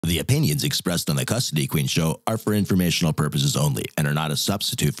The opinions expressed on the Custody Queen Show are for informational purposes only and are not a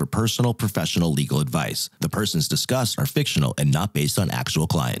substitute for personal, professional legal advice. The persons discussed are fictional and not based on actual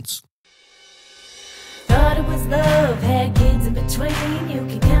clients. Thought it was love, had kids in between. You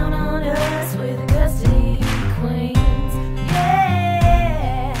can count on us, we're the Custody Queens.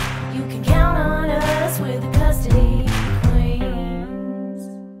 Yeah, you can count on us, we're the Custody Queens.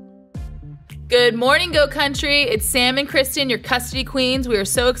 Good morning, Go Country. It's Sam and Kristen, your Custody Queens. We are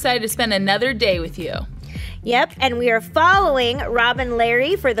so excited to spend another day with you. Yep, and we are following Rob and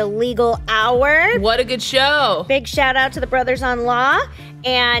Larry for the Legal Hour. What a good show. Big shout out to the brothers-in-law.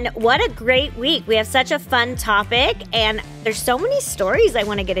 And what a great week. We have such a fun topic, and there's so many stories I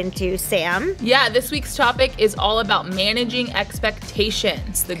want to get into, Sam. Yeah, this week's topic is all about managing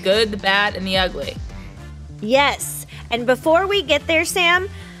expectations, the good, the bad, and the ugly. Yes, and before we get there, Sam,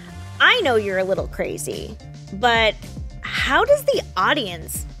 I know you're a little crazy, but how does the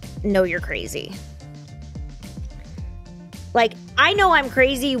audience know you're crazy? Like, I know I'm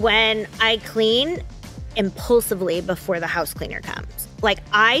crazy when I clean impulsively before the house cleaner comes. Like,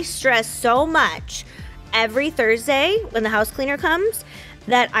 I stress so much every Thursday when the house cleaner comes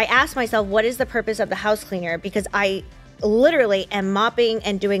that I ask myself, what is the purpose of the house cleaner? Because I literally am mopping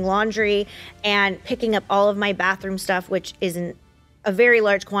and doing laundry and picking up all of my bathroom stuff, which isn't a very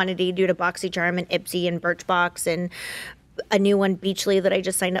large quantity due to BoxyCharm and Ipsy and Birchbox and a new one, Beachly, that I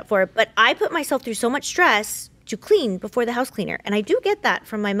just signed up for. But I put myself through so much stress to clean before the house cleaner. And I do get that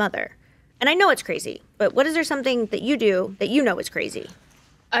from my mother. And I know it's crazy, but what is there something that you do that you know is crazy?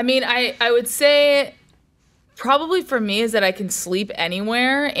 I mean, I would say probably for me is that I can sleep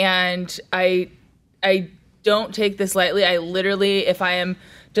anywhere, and I don't take this lightly. I literally, if I am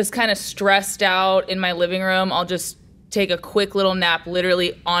just kind of stressed out in my living room, I'll just take a quick little nap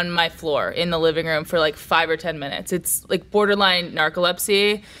literally on my floor in the living room for like 5 or 10 minutes. It's like borderline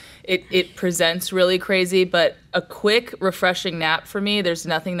narcolepsy. It presents really crazy, but a quick, refreshing nap for me, there's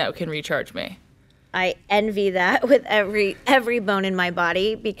nothing that can recharge me. I envy that with every bone in my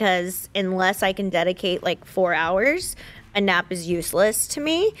body, because unless I can dedicate like 4 hours, a nap is useless to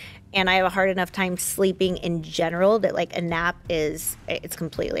me. And I have a hard enough time sleeping in general that like a nap it's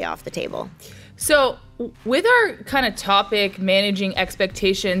completely off the table. So with our kind of topic, managing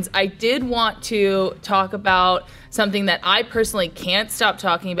expectations, I did want to talk about something that I personally can't stop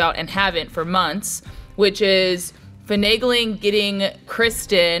talking about and haven't for months, which is finagling getting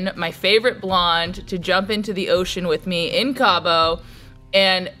Kristen, my favorite blonde, to jump into the ocean with me in Cabo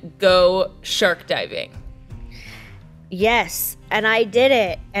and go shark diving. Yes, and I did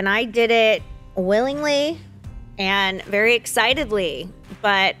it. And I did it willingly and very excitedly.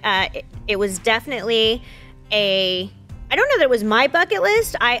 But it was definitely I don't know that it was my bucket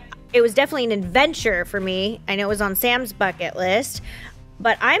list. It was definitely an adventure for me. I know it was on Sam's bucket list.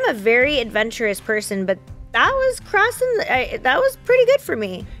 But I'm a very adventurous person, but that was pretty good for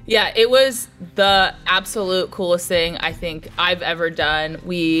me. Yeah, it was the absolute coolest thing I think I've ever done.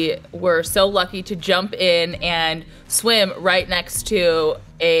 We were so lucky to jump in and swim right next to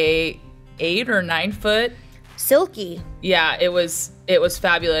a 8 or 9 foot silky. Yeah, it was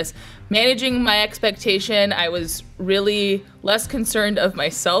fabulous. Managing my expectation, I was really less concerned of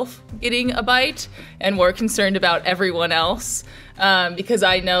myself getting a bite and more concerned about everyone else, because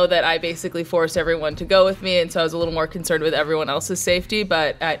I know that I basically forced everyone to go with me, and so I was a little more concerned with everyone else's safety,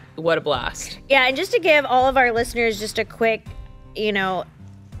 but what a blast. Yeah, and just to give all of our listeners just a quick,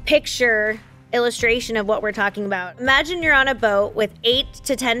 picture illustration of what we're talking about. Imagine you're on a boat with 8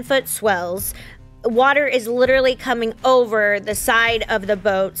 to 10 foot swells. Water is literally coming over the side of the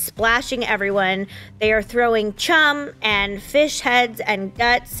boat, splashing everyone. They are throwing chum and fish heads and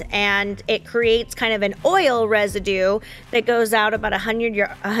guts, and it creates kind of an oil residue that goes out about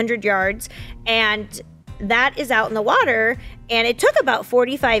 100 yards, and that is out in the water, and it took about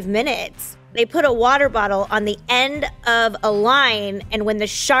 45 minutes. They put a water bottle on the end of a line, and when the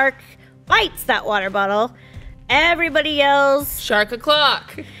shark bites that water bottle, everybody yells, "Shark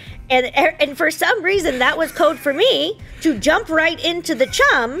o'clock!" And for some reason, that was code for me to jump right into the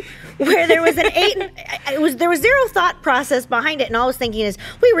chum, where there was there was zero thought process behind it. And all I was thinking is,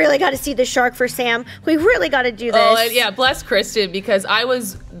 we really got to see the shark for Sam. We really got to do this. Oh, and yeah, bless Kristen, because I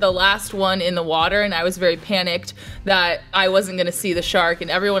was the last one in the water, and I was very panicked that I wasn't going to see the shark, and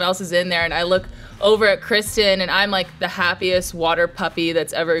everyone else is in there, and I look over at Kristen, and I'm like the happiest water puppy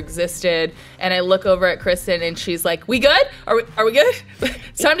that's ever existed. And I look over at Kristen, and she's like, "We good? Are we good?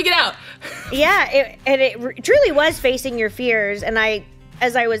 It's time to get out." Yeah, it truly was facing your fears. And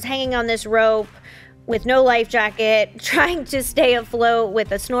as I was hanging on this rope with no life jacket, trying to stay afloat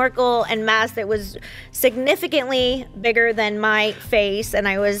with a snorkel and mask that was significantly bigger than my face, and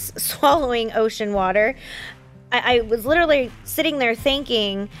I was swallowing ocean water. I was literally sitting there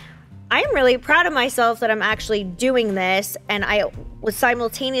thinking, I'm really proud of myself that I'm actually doing this, and I was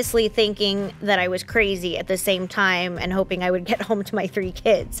simultaneously thinking that I was crazy at the same time and hoping I would get home to my 3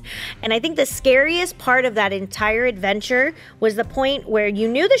 kids. And I think the scariest part of that entire adventure was the point where you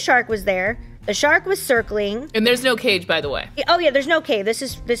knew the shark was there. The shark was circling. And there's no cage, by the way. Oh yeah, there's no cage. This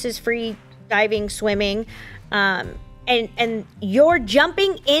is free diving, swimming. And you're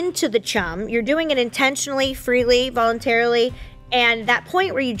jumping into the chum. You're doing it intentionally, freely, voluntarily. And that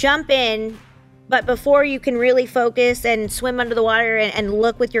point where you jump in, but before you can really focus and swim under the water and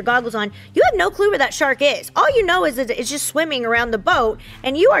look with your goggles on, you have no clue where that shark is. All you know is that it's just swimming around the boat,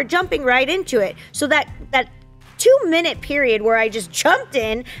 and you are jumping right into it. So that 2-minute period where I just jumped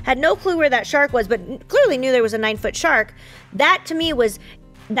in, had no clue where that shark was, but clearly knew there was a 9-foot shark, that to me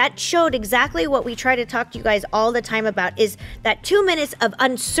that showed exactly what we try to talk to you guys all the time about, is that 2 minutes of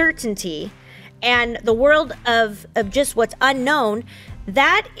uncertainty and the world of just what's unknown.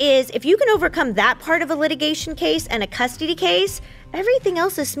 That is, if you can overcome that part of a litigation case and a custody case, everything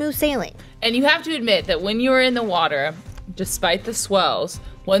else is smooth sailing. And you have to admit that when you were in the water, despite the swells,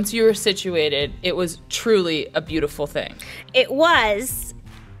 once you were situated, it was truly a beautiful thing. It was,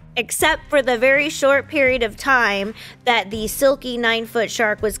 except for the very short period of time that the silky 9-foot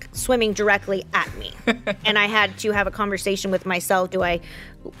shark was swimming directly at me. And I had to have a conversation with myself. Do I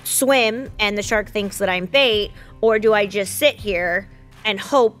swim and the shark thinks that I'm bait, or do I just sit here and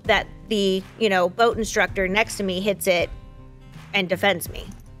hope that the, boat instructor next to me hits it and defends me?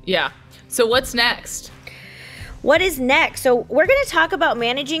 Yeah. So what's next? What is next? So we're going to talk about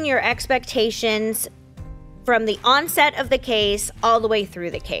managing your expectations from the onset of the case all the way through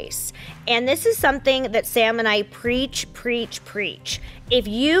the case. And this is something that Sam and I preach. If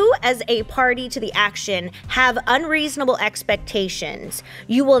you, as a party to the action, have unreasonable expectations,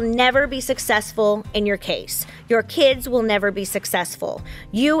 you will never be successful in your case. Your kids will never be successful.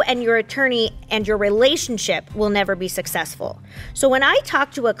 You and your attorney and your relationship will never be successful. So when I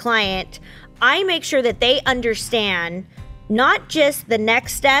talk to a client, I make sure that they understand not just the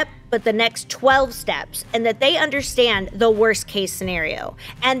next step, but the next 12 steps, and that they understand the worst case scenario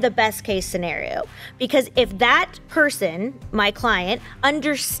and the best case scenario. Because if that person, my client,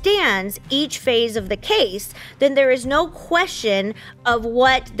 understands each phase of the case, then there is no question of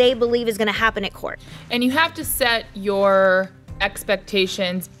what they believe is going to happen at court. And you have to set your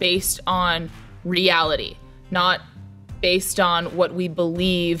expectations based on reality, not based on what we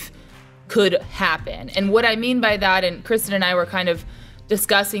believe could happen. And what I mean by that, and Kristen and I were kind of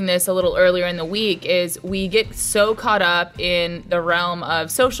discussing this a little earlier in the week, is we get so caught up in the realm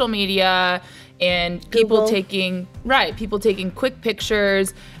of social media and people taking quick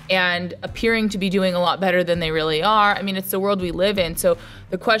pictures and appearing to be doing a lot better than they really are. I mean, it's the world we live in. So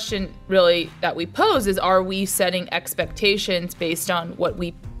the question really that we pose is, are we setting expectations based on what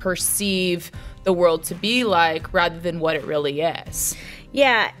we perceive the world to be like rather than what it really is?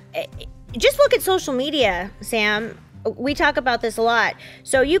 Yeah. Just look at social media, Sam. We talk about this a lot.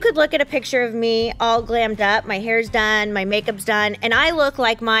 So you could look at a picture of me all glammed up, my hair's done, my makeup's done, and I look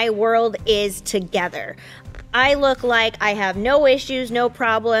like my world is together. I look like I have no issues, no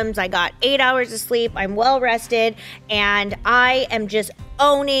problems. I got 8 hours of sleep, I'm well rested, and I am just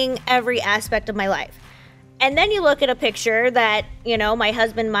owning every aspect of my life. And then you look at a picture that, my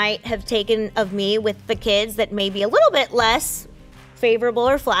husband might have taken of me with the kids that may be a little bit less favorable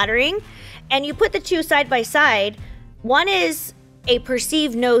or flattering, and you put the two side by side. One is a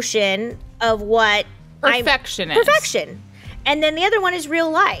perceived notion of what perfection is. Perfection. And then the other one is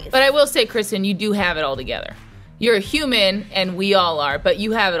real life. But I will say, Kristen, you do have it all together. You're a human, and we all are, but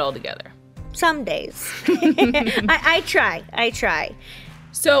you have it all together. Some days. I try.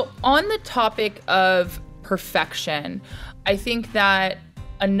 So on the topic of perfection, I think that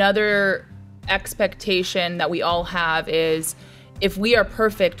another expectation that we all have is, if we are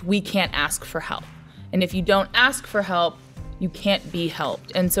perfect, we can't ask for help. And if you don't ask for help, you can't be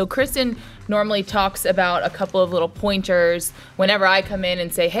helped. And so Kristen normally talks about a couple of little pointers whenever I come in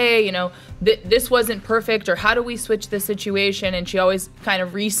and say, hey, this wasn't perfect, or how do we switch the situation? And she always kind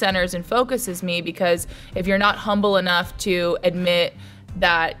of recenters and focuses me, because if you're not humble enough to admit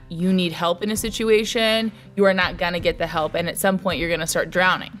that you need help in a situation, you are not going to get the help. And at some point, you're going to start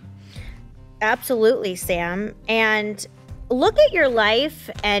drowning. Absolutely, Sam. And look at your life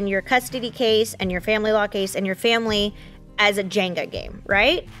and your custody case and your family law case and your family as a Jenga game,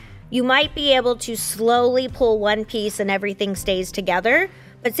 right? You might be able to slowly pull one piece and everything stays together,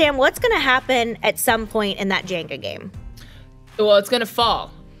 But Sam, what's going to happen at some point in that Jenga game? Well, it's going to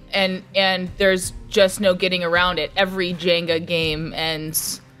fall. And there's just no getting around it. Every Jenga game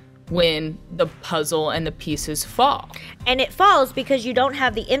ends when the puzzle and the pieces fall. And it falls because you don't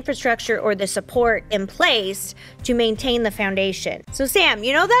have the infrastructure or the support in place to maintain the foundation. So Sam,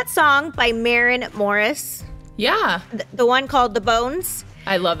 you know that song by Maren Morris? Yeah. The one called The Bones?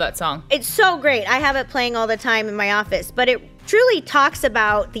 I love that song. It's so great. I have it playing all the time in my office, but it truly talks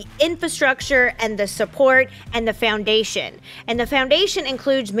about the infrastructure and the support and the foundation. And the foundation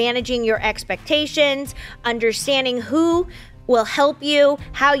includes managing your expectations, understanding who will help you,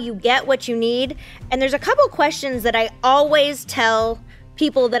 how you get what you need. And there's a couple questions that I always tell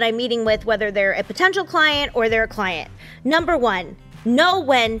people that I'm meeting with, whether they're a potential client or they're a client. Number one, know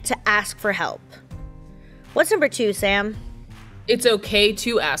when to ask for help. What's number two, Sam? It's okay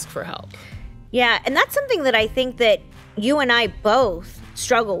to ask for help. Yeah, and that's something that I think that you and I both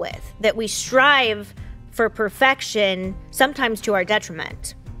struggle with, that we strive for perfection, sometimes to our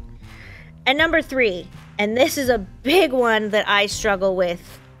detriment. And number three, and this is a big one that I struggle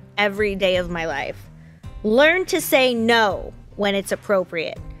with every day of my life, learn to say no when it's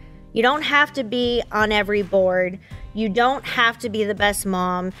appropriate. You don't have to be on every board. You don't have to be the best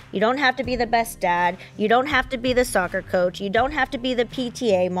mom. You don't have to be the best dad. You don't have to be the soccer coach. You don't have to be the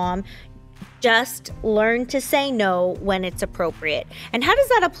PTA mom. Just learn to say no when it's appropriate. And how does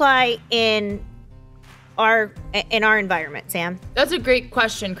that apply in our environment, Sam? That's a great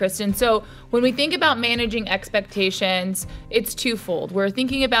question, Kristen. So when we think about managing expectations, it's twofold. We're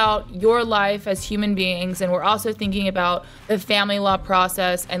thinking about your life as human beings, and we're also thinking about the family law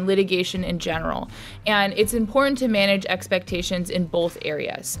process and litigation in general. And it's important to manage expectations in both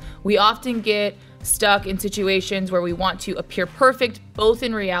areas. We often get stuck in situations where we want to appear perfect, both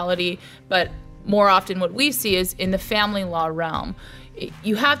in reality, but more often what we see is in the family law realm.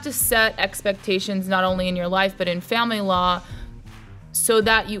 You have to set expectations not only in your life, but in family law so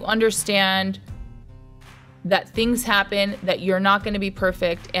that you understand that things happen, that you're not going to be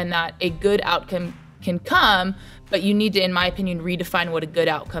perfect, and that a good outcome can come, but you need to, in my opinion, redefine what a good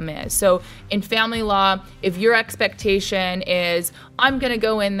outcome is. So in family law, if your expectation is, I'm going to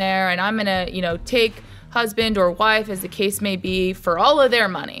go in there and I'm going to, take husband or wife, as the case may be, for all of their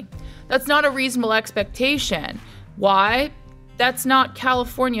money, that's not a reasonable expectation. Why? That's not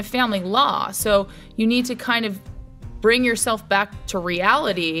California family law. So you need to kind of bring yourself back to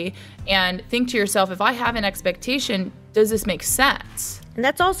reality and think to yourself, if I have an expectation, does this make sense? And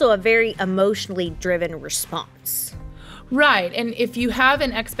that's also a very emotionally driven response. Right. And if you have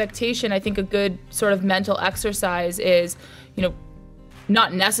an expectation, I think a good sort of mental exercise is,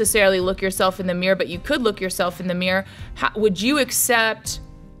 not necessarily look yourself in the mirror, but you could look yourself in the mirror. Would you accept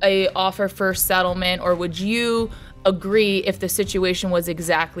a offer for settlement, or would you agree if the situation was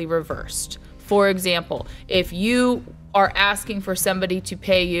exactly reversed? For example, if you are asking for somebody to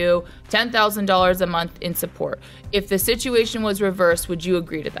pay you $10,000 a month in support, if the situation was reversed, would you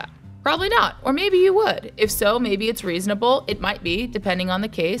agree to that? Probably not. Or maybe you would. If so, maybe it's reasonable. It might be, depending on the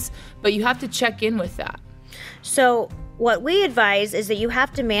case, but you have to check in with that. So what we advise is that you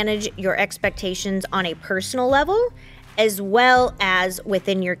have to manage your expectations on a personal level as well as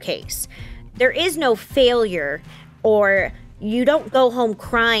within your case. There is no failure, or you don't go home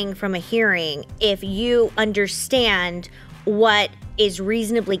crying from a hearing if you understand what is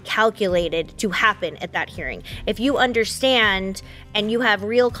reasonably calculated to happen at that hearing. If you understand and you have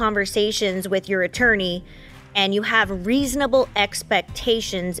real conversations with your attorney and you have reasonable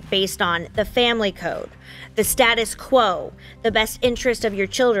expectations based on the family code, the status quo, the best interest of your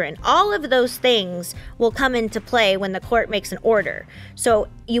children, all of those things will come into play when the court makes an order. So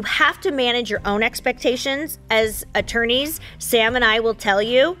you have to manage your own expectations as attorneys. Sam and I will tell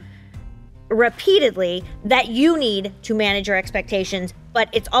you repeatedly that you need to manage your expectations, but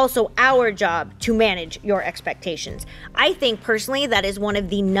it's also our job to manage your expectations. I think personally that is one of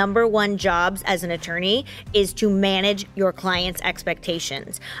the number one jobs as an attorney, is to manage your client's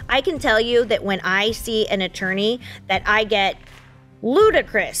expectations. I can tell you that when I see an attorney that I get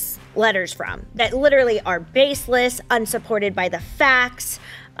ludicrous letters from that literally are baseless, unsupported by the facts,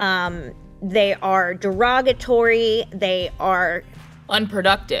 they are derogatory, they are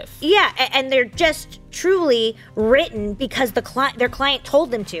unproductive. Yeah, and they're just truly written because their client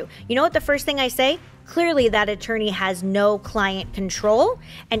told them to. You know what the first thing I say? Clearly that attorney has no client control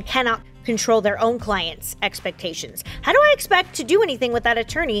and cannot control their own clients' expectations? How do I expect to do anything with that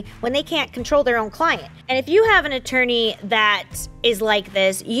attorney when they can't control their own client? And if you have an attorney that is like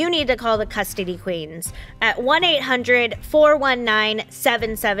this, you need to call the Custody Queens at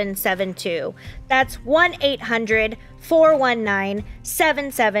 1-800-419-7772. That's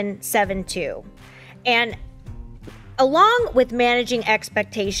 1-800-419-7772. And along with managing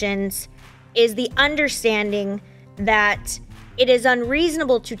expectations is the understanding that it is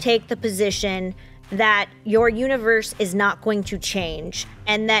unreasonable to take the position that your universe is not going to change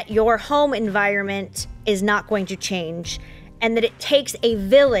and that your home environment is not going to change and that it takes a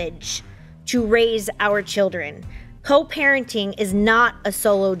village to raise our children. Co-parenting is not a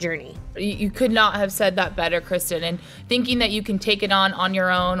solo journey. You could not have said that better, Kristen. And thinking that you can take it on your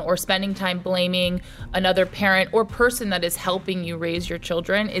own or spending time blaming another parent or person that is helping you raise your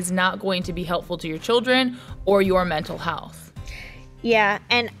children is not going to be helpful to your children or your mental health. Yeah,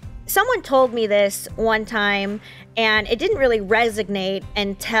 and someone told me this one time, and it didn't really resonate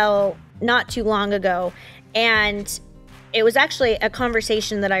until not too long ago. And it was actually a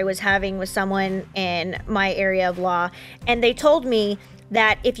conversation that I was having with someone in my area of law. And they told me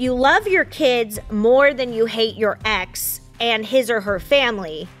that if you love your kids more than you hate your ex and his or her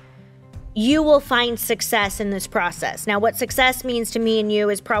family, you will find success in this process. Now, what success means to me and you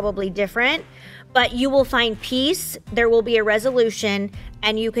is probably different, but you will find peace, there will be a resolution,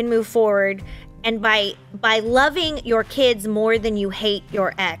 and you can move forward. And by loving your kids more than you hate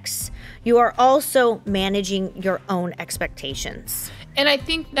your ex, you are also managing your own expectations. And I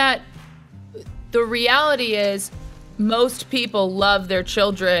think that the reality is most people love their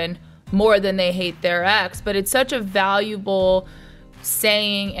children more than they hate their ex, but it's such a valuable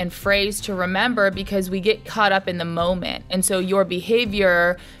saying and phrase to remember because we get caught up in the moment. And so your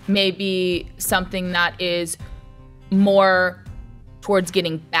behavior may be something that is more towards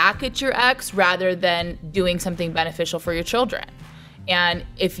getting back at your ex rather than doing something beneficial for your children. And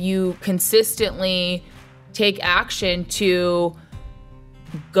if you consistently take action to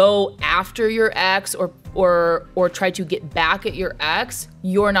go after your ex or try to get back at your ex,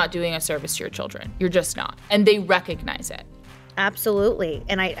 you're not doing a service to your children. You're just not. And they recognize it. Absolutely.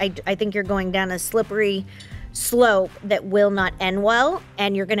 And I think you're going down a slippery slope that will not end well,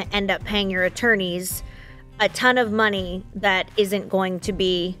 and you're going to end up paying your attorneys a ton of money that isn't going to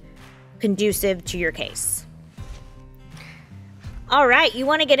be conducive to your case. All right, you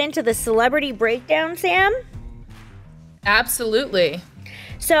want to get into the celebrity breakdown, Sam? Absolutely.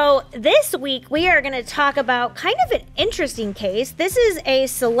 So this week we are going to talk about kind of an interesting case. This is a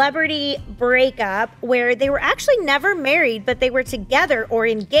celebrity breakup where they were actually never married, but they were together or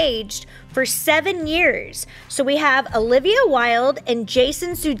engaged for 7 years. So we have Olivia Wilde and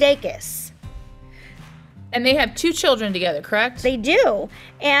Jason Sudeikis. And they have 2 children together, correct? They do.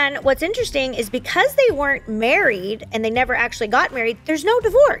 And what's interesting is because they weren't married and they never actually got married, there's no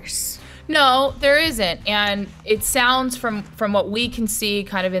divorce. No, there isn't. And it sounds from what we can see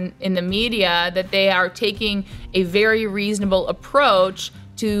kind of in the media that they are taking a very reasonable approach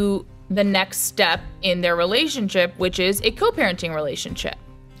to the next step in their relationship, which is a co-parenting relationship.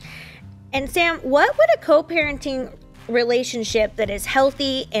 And Sam, what would a co-parenting relationship that is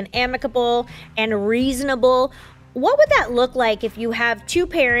healthy and amicable and reasonable, what would that look like if you have 2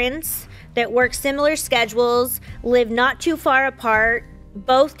 parents that work similar schedules, live not too far apart,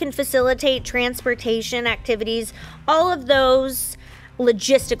 both can facilitate transportation activities, all of those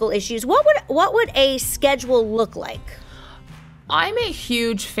logistical issues? What would a schedule look like? I'm a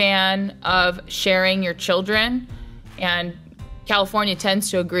huge fan of sharing your children, and California tends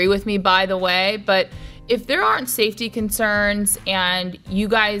to agree with me, by the way, but if there aren't safety concerns and you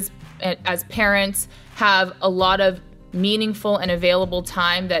guys as parents have a lot of meaningful and available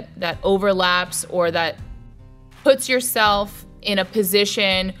time that overlaps or that puts yourself in a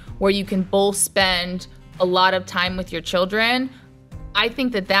position where you can both spend a lot of time with your children, I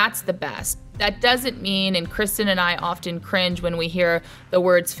think that that's the best. That doesn't mean, and Kristen and I often cringe when we hear the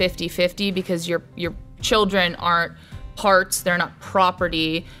words 50-50 because your children aren't parts, they're not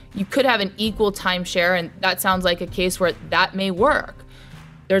property. You could have an equal timeshare, and that sounds like a case where that may work.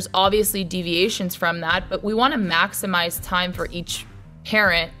 There's obviously deviations from that, but we want to maximize time for each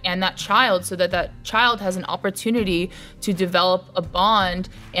parent and that child so that that child has an opportunity to develop a bond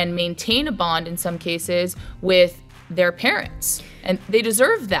and maintain a bond in some cases with their parents. And they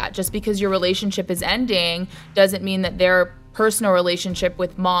deserve that. Just because your relationship is ending doesn't mean that their personal relationship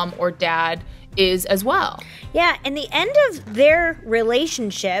with mom or dad is as well. Yeah, and the end of their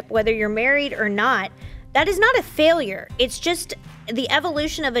relationship, whether you're married or not, that is not a failure. It's just the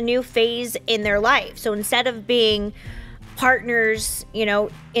evolution of a new phase in their life. So instead of being partners, you know,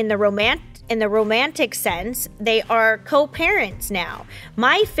 in the romantic sense, they are co-parents now.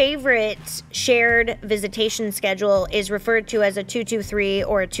 My favorite shared visitation schedule is referred to as a 223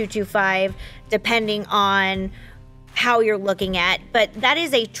 or a 225, depending on how you're looking at, but that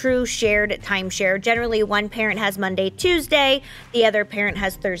is a true shared timeshare. Generally, one parent has Monday, Tuesday, the other parent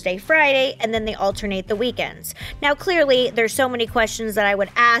has Thursday, Friday, and then they alternate the weekends. Now, clearly, there's so many questions that I would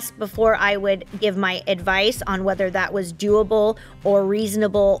ask before I would give my advice on whether that was doable or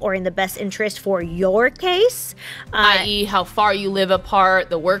reasonable or in the best interest for your case. I.e., how far you live apart,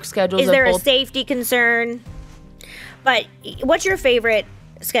 the work schedules. Is there a safety concern? But what's your favorite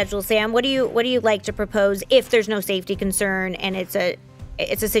schedule, Sam? What do you like to propose if there's no safety concern and it's a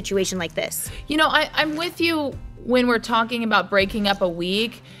situation like this? You know, I'm with you when we're talking about breaking up a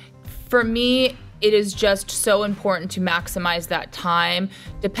week. For me, it is just so important to maximize that time.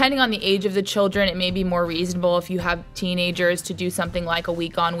 Depending on the age of the children, it may be more reasonable if you have teenagers to do something like a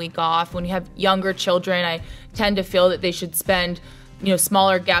week on, week off. When you have younger children, I tend to feel that they should spend, you know,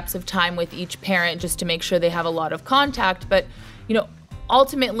 smaller gaps of time with each parent just to make sure they have a lot of contact. But, you know,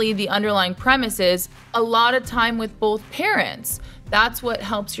 ultimately, the underlying premise is a lot of time with both parents. That's what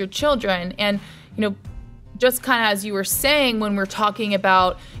helps your children. And, you know, just kind of as you were saying, when we're talking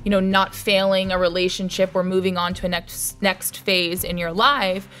about, you know, not failing a relationship or moving on to a next phase in your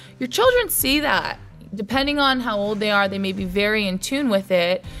life, your children see that. Depending on how old they are, they may be very in tune with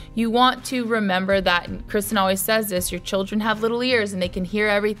it. You want to remember that, and Kristen always says this, your children have little ears and they can hear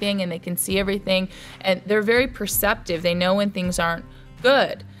everything and they can see everything. And they're very perceptive. They know when things aren't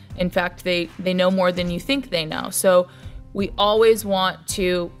good. In fact, they know more than you think they know. So we always want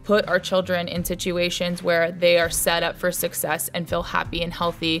to put our children in situations where they are set up for success and feel happy and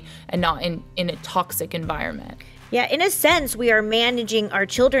healthy and not in a toxic environment. Yeah, in a sense, we are managing our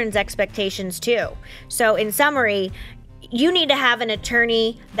children's expectations too. So in summary, you need to have an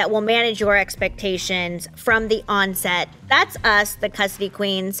attorney that will manage your expectations from the onset. That's us, the custody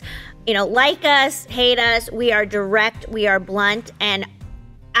queens. You know, like us, hate us, we are direct, we are blunt, and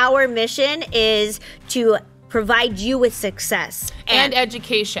our mission is to provide you with success. And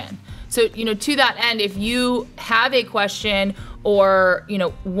education. So, you know, to that end, if you have a question or, you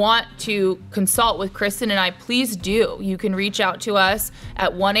know, want to consult with Kristen and I, please do. You can reach out to us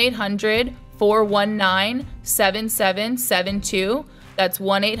at 1-800-419-7772. That's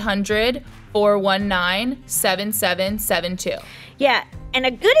 1-800-419-7772. Yeah, and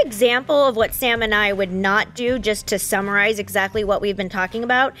a good example of what Sam and I would not do, just to summarize exactly what we've been talking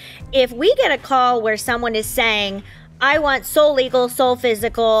about, if we get a call where someone is saying, I want sole legal, sole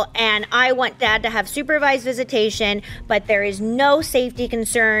physical, and I want dad to have supervised visitation, but there is no safety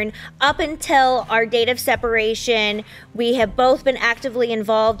concern. Up until our date of separation, we have both been actively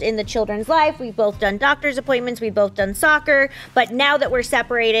involved in the children's life. We've both done doctor's appointments. We've both done soccer. But now that we're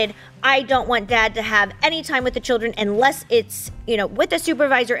separated, I don't want dad to have any time with the children unless it's, you know, with a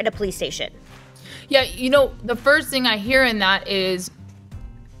supervisor at a police station. Yeah, you know, the first thing I hear in that is,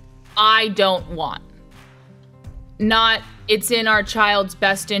 I don't want. Not, it's in our child's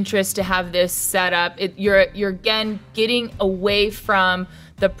best interest to have this set up. You're again getting away from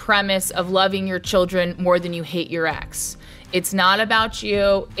the premise of loving your children more than you hate your ex. It's not about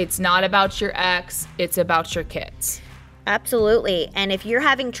you. It's not about your ex. It's about your kids. Absolutely. And if you're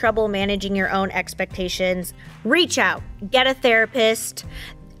having trouble managing your own expectations, reach out, get a therapist.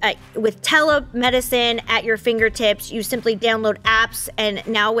 With telemedicine at your fingertips, you simply download apps. And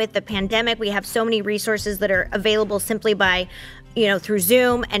now with the pandemic, we have so many resources that are available simply by, you know, through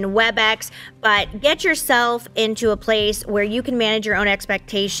Zoom and WebEx. But get yourself into a place where you can manage your own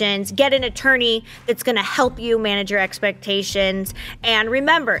expectations. Get an attorney that's going to help you manage your expectations. And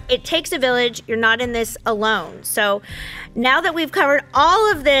remember, it takes a village. You're not in this alone. So now that we've covered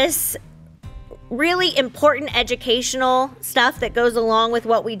all of this really important educational stuff that goes along with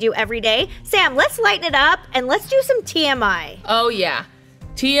what we do every day, Sam, let's lighten it up and let's do some TMI. Oh yeah,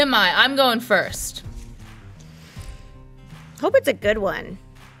 TMI. I'm going first. Hope it's a good one.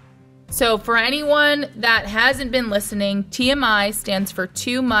 So for anyone that hasn't been listening, TMI stands for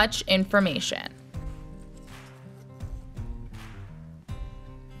too much information.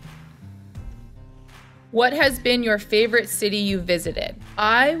 What has been your favorite city you visited?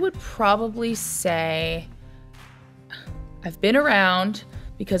 I would probably say, I've been around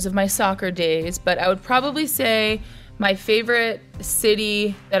because of my soccer days, but I would probably say my favorite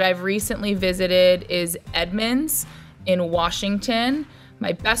city that I've recently visited is Edmonds in Washington.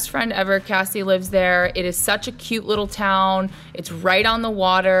 My best friend ever, Cassie, lives there. It is such a cute little town. It's right on the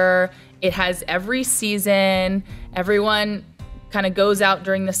water. It has every season. Everyone kind of goes out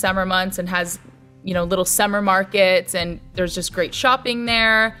during the summer months and has little summer markets, and there's just great shopping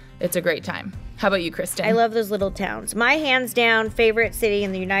there. It's a great time. How about you, Kristen? I love those little towns. My hands down favorite city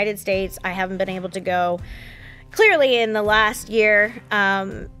in the United States, I haven't been able to go clearly in the last year,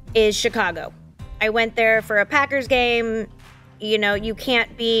 is Chicago. I went there for a Packers game. You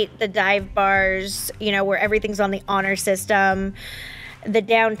can't beat the dive bars, where everything's on the honor system, the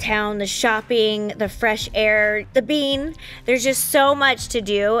downtown, the shopping, the fresh air, the bean. There's just so much to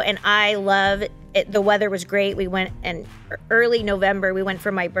do, and I love it. The weather was great. We went in early November. We went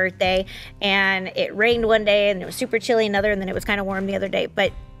for my birthday, and it rained one day, and it was super chilly another, and then it was kind of warm the other day.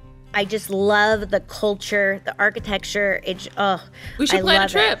 But I just love the culture, the architecture. We should plan a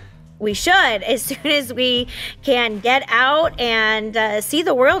trip. We should, as soon as we can get out and see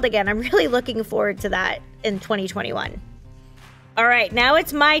the world again. I'm really looking forward to that in 2021. All right, now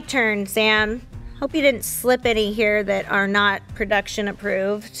it's my turn, Sam. Hope you didn't slip any here that are not production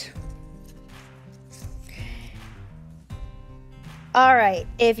approved. All right,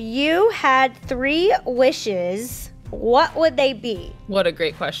 if you had 3 wishes, what would they be? What a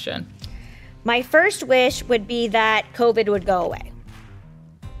great question. My first wish would be that COVID would go away.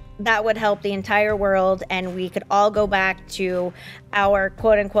 That would help the entire world, and we could all go back to our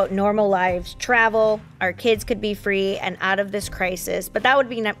quote-unquote normal lives, travel, our kids could be free and out of this crisis. But that would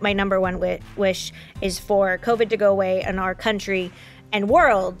be my number one wish, is for COVID to go away and our country and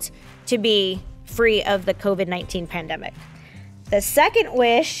world to be free of the COVID-19 pandemic. The second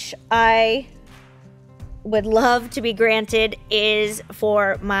wish I would love to be granted is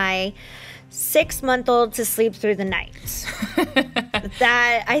for my 6-month-old to sleep through the night.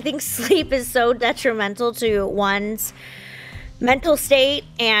 That, I think sleep is so detrimental to one's mental state,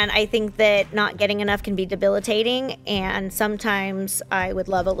 and I think that not getting enough can be debilitating, and sometimes I would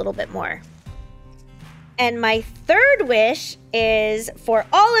love a little bit more. And my third wish is for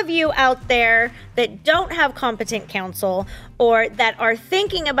all of you out there that don't have competent counsel, or that are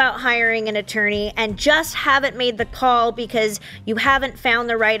thinking about hiring an attorney and just haven't made the call because you haven't found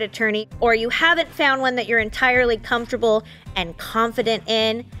the right attorney, or you haven't found one that you're entirely comfortable and confident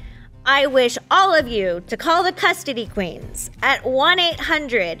in. I wish all of you to call the Custody Queens at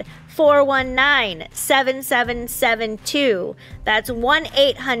 1-800-419-7772. That's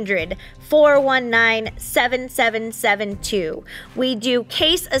 1-800-419-7772. We do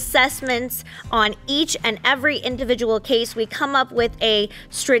case assessments on each and every individual case. We come up with a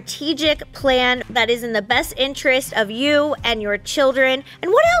strategic plan that is in the best interest of you and your children.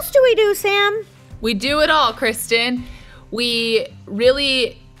 And what else do we do, Sam? We do it all, Kristen. We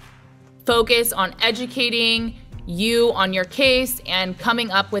really focus on educating you on your case and coming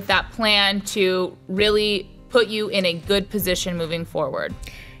up with that plan to really put you in a good position moving forward.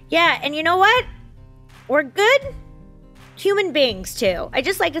 Yeah, and you know what? We're good human beings too. I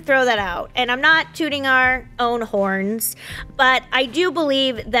just like to throw that out. And I'm not tooting our own horns, but I do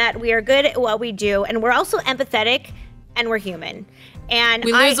believe that we are good at what we do, and we're also empathetic, and we're human. And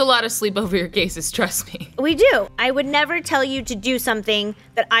we lose a lot of sleep over your cases, trust me. We do. I would never tell you to do something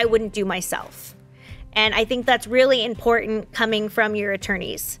that I wouldn't do myself. And I think that's really important coming from your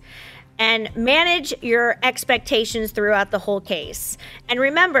attorneys. And manage your expectations throughout the whole case. And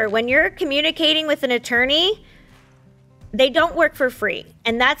remember, when you're communicating with an attorney, they don't work for free.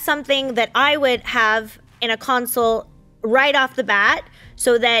 And that's something that I would have in a consult right off the bat,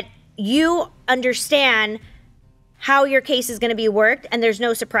 so that you understand how your case is going to be worked and there's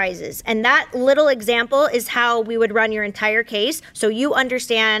no surprises. And that little example is how we would run your entire case, so you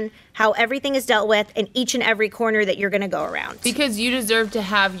understand how everything is dealt with in each and every corner that you're going to go around. Because you deserve to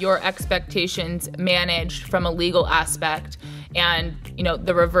have your expectations managed from a legal aspect. And,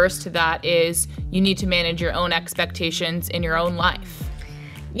 the reverse to that is you need to manage your own expectations in your own life.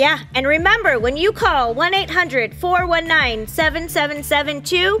 Yeah, and remember, when you call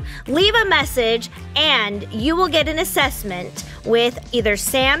 1-800-419-7772, leave a message and you will get an assessment with either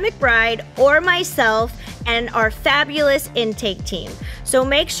Sam McBride or myself and our fabulous intake team. So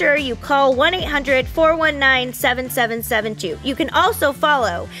make sure you call 1-800-419-7772. You can also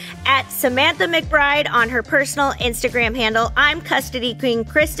follow at Samantha McBride on her personal Instagram handle. I'm Custody Queen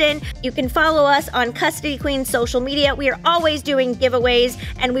Kristen. You can follow us on Custody Queen social media. We are always doing giveaways,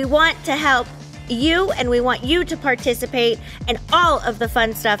 and we want to help you, and we want you to participate in all of the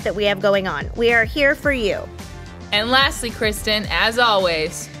fun stuff that we have going on. We are here for you. And lastly, Kristen, as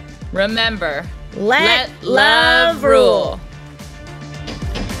always, remember, let love rule.